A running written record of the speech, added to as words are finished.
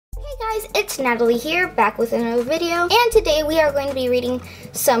Guys, it's Natalie here, back with another video, and today we are going to be reading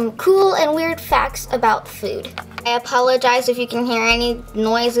some cool and weird facts about food. I apologize if you can hear any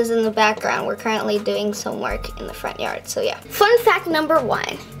noises in the background. We're currently doing some work in the front yard, so yeah. Fun fact number 1.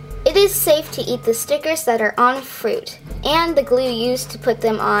 It is safe to eat the stickers that are on fruit, and the glue used to put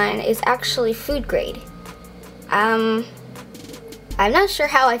them on is actually food grade. I'm not sure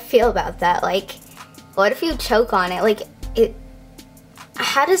how I feel about that. Like, what if you choke on it?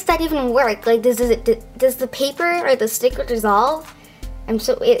 How does that even work? Like, does the paper or the sticker dissolve?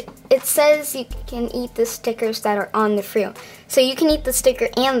 It says you can eat the stickers that are on the fruit, so you can eat the sticker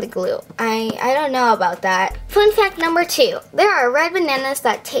and the glue. I don't know about that. Fun fact number 2: there are red bananas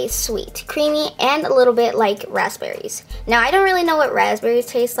that taste sweet, creamy, and a little bit like raspberries. Now, I don't really know what raspberries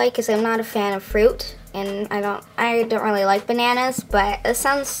taste like because I'm not a fan of fruit, and I don't really like bananas, but it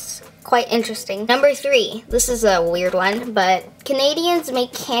sounds quite interesting. Number 3, this is a weird one, but Canadians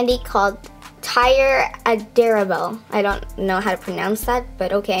make candy called tire adorable. I don't know how to pronounce that,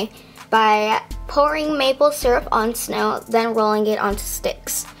 but okay. By pouring maple syrup on snow, then rolling it onto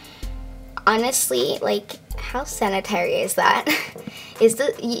sticks. Honestly, like, how sanitary is that?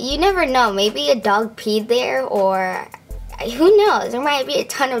 You never know. Maybe a dog peed there, or who knows? There might be a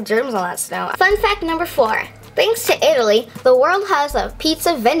ton of germs on that snow. Fun fact number 4. Thanks to Italy, the world has a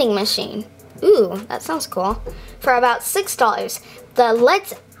pizza vending machine. Ooh, that sounds cool. For about $6, the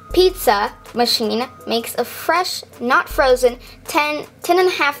Let's Pizza machine makes a fresh, not frozen,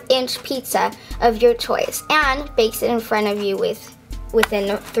 10.5-inch pizza of your choice and bakes it in front of you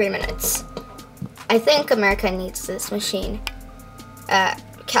within 3 minutes. I think America needs this machine.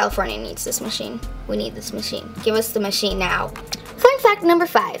 California needs this machine. We need this machine. Give us the machine now. Fun fact number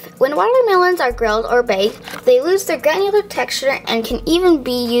 5. When watermelons are grilled or baked, they lose their granular texture and can even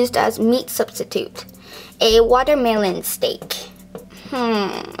be used as meat substitute. A watermelon steak.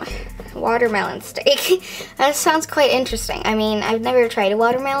 Watermelon steak. That sounds quite interesting. I mean, I've never tried a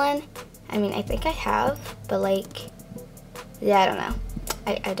watermelon. I mean, I think I have, but yeah, I don't know.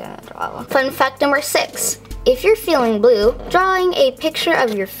 I don't know. Fun fact number 6. If you're feeling blue, drawing a picture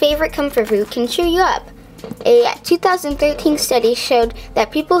of your favorite comfort food can cheer you up. A 2013 study showed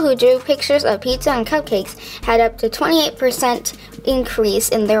that people who drew pictures of pizza and cupcakes had up to 28% increase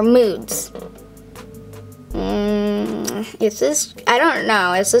in their moods. I don't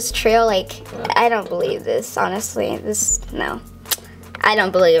know, is this true? Like, I don't believe this, honestly. No. I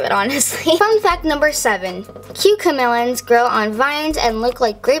don't believe it, honestly. Fun fact number 7. Cucamelons grow on vines and look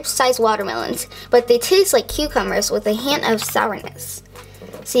like grape-sized watermelons, but they taste like cucumbers with a hint of sourness.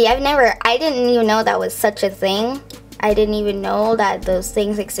 See, I didn't even know that was such a thing. I didn't even know that those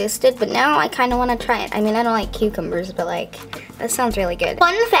things existed, but now I kind of want to try it. I mean, I don't like cucumbers, but that sounds really good.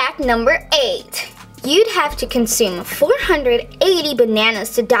 Fun fact number 8. You'd have to consume 480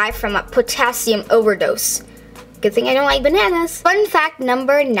 bananas to die from a potassium overdose. Good thing I don't like bananas. Fun fact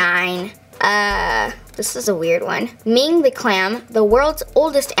number 9. This is a weird one. Ming the clam, the world's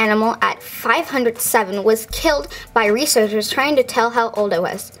oldest animal at 507, was killed by researchers trying to tell how old it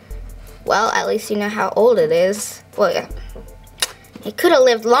was. Well, at least you know how old it is. Well, yeah. It could have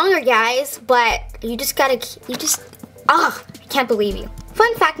lived longer, guys, but I can't believe you.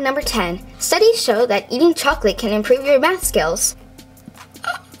 Fun fact number 10. Studies show that eating chocolate can improve your math skills.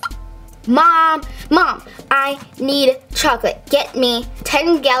 Mom, I need chocolate. Get me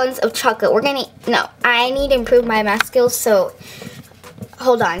 10 gallons of chocolate. I need to improve my math skills, so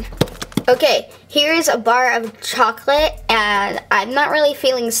hold on. Okay, here's a bar of chocolate, and I'm not really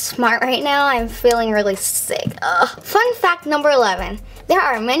feeling smart right now. I'm feeling really sick. Fun fact number 11. There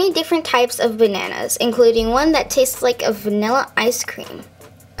are many different types of bananas, including one that tastes like a vanilla ice cream.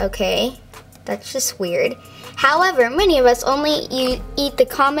 Okay, that's just weird. However, many of us only eat the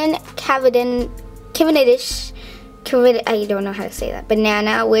common I don't know how to say that,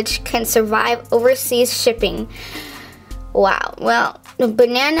 banana, which can survive overseas shipping. Wow, well, the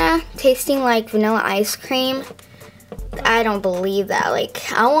banana tasting like vanilla ice cream, I don't believe that.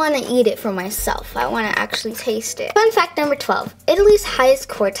 I want to eat it for myself. I want to actually taste it. Fun fact number 12. Italy's highest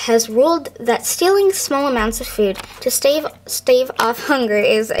court has ruled that stealing small amounts of food to stave off hunger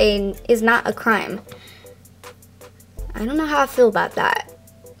is not a crime. I don't know how I feel about that.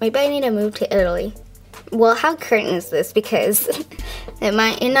 Maybe I need to move to Italy. Well, how current is this? Because it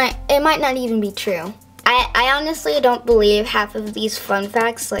might not even be true. I honestly don't believe half of these fun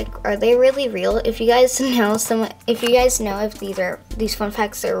facts. Are they really real? If you guys know if these fun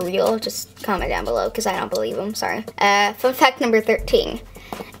facts are real, just comment down below because I don't believe them. Sorry. Fun fact number 13.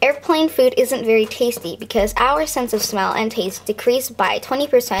 Airplane food isn't very tasty because our sense of smell and taste decrease by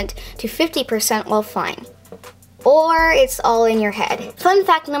 20% to 50% while flying. or it's all in your head. Fun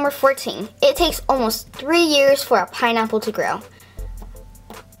fact number 14. It takes almost 3 years for a pineapple to grow.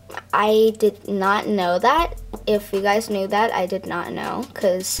 I did not know that. If you guys knew that, I did not know,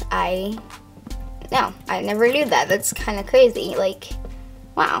 because I never knew that. That's kind of crazy. Like,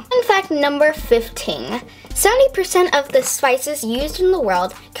 wow. Fun fact number 15. 70% of the spices used in the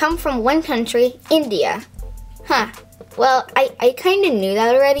world come from one country, India. Huh. Well, I kind of knew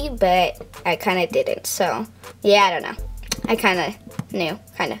that already, but I kind of didn't. So, yeah, I don't know. I kind of knew,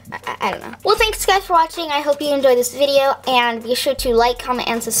 I don't know. Well, thanks guys for watching. I hope you enjoyed this video, and be sure to like, comment,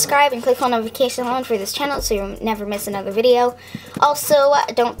 and subscribe, and click on the notification bell for this channel so you never miss another video. Also,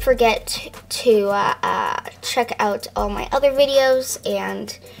 don't forget to check out all my other videos,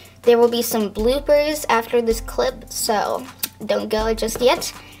 and there will be some bloopers after this clip, so don't go just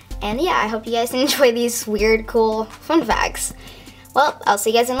yet. And yeah, I hope you guys enjoy these weird, cool, fun facts. Well, I'll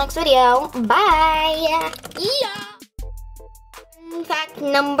see you guys in the next video. Bye! Yeah! Fun fact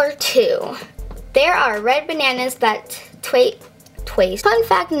number 2. There are red bananas that taste. Fun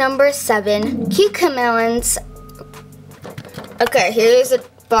fact number 7. Cucamelons. Okay, here's a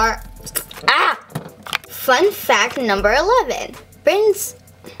bar. Fun fact number 11.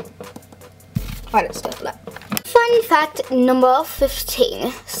 Fun fact number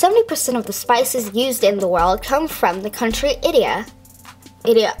 15. 70% of the spices used in the world come from the country India.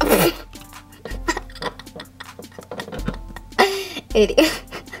 Idiot.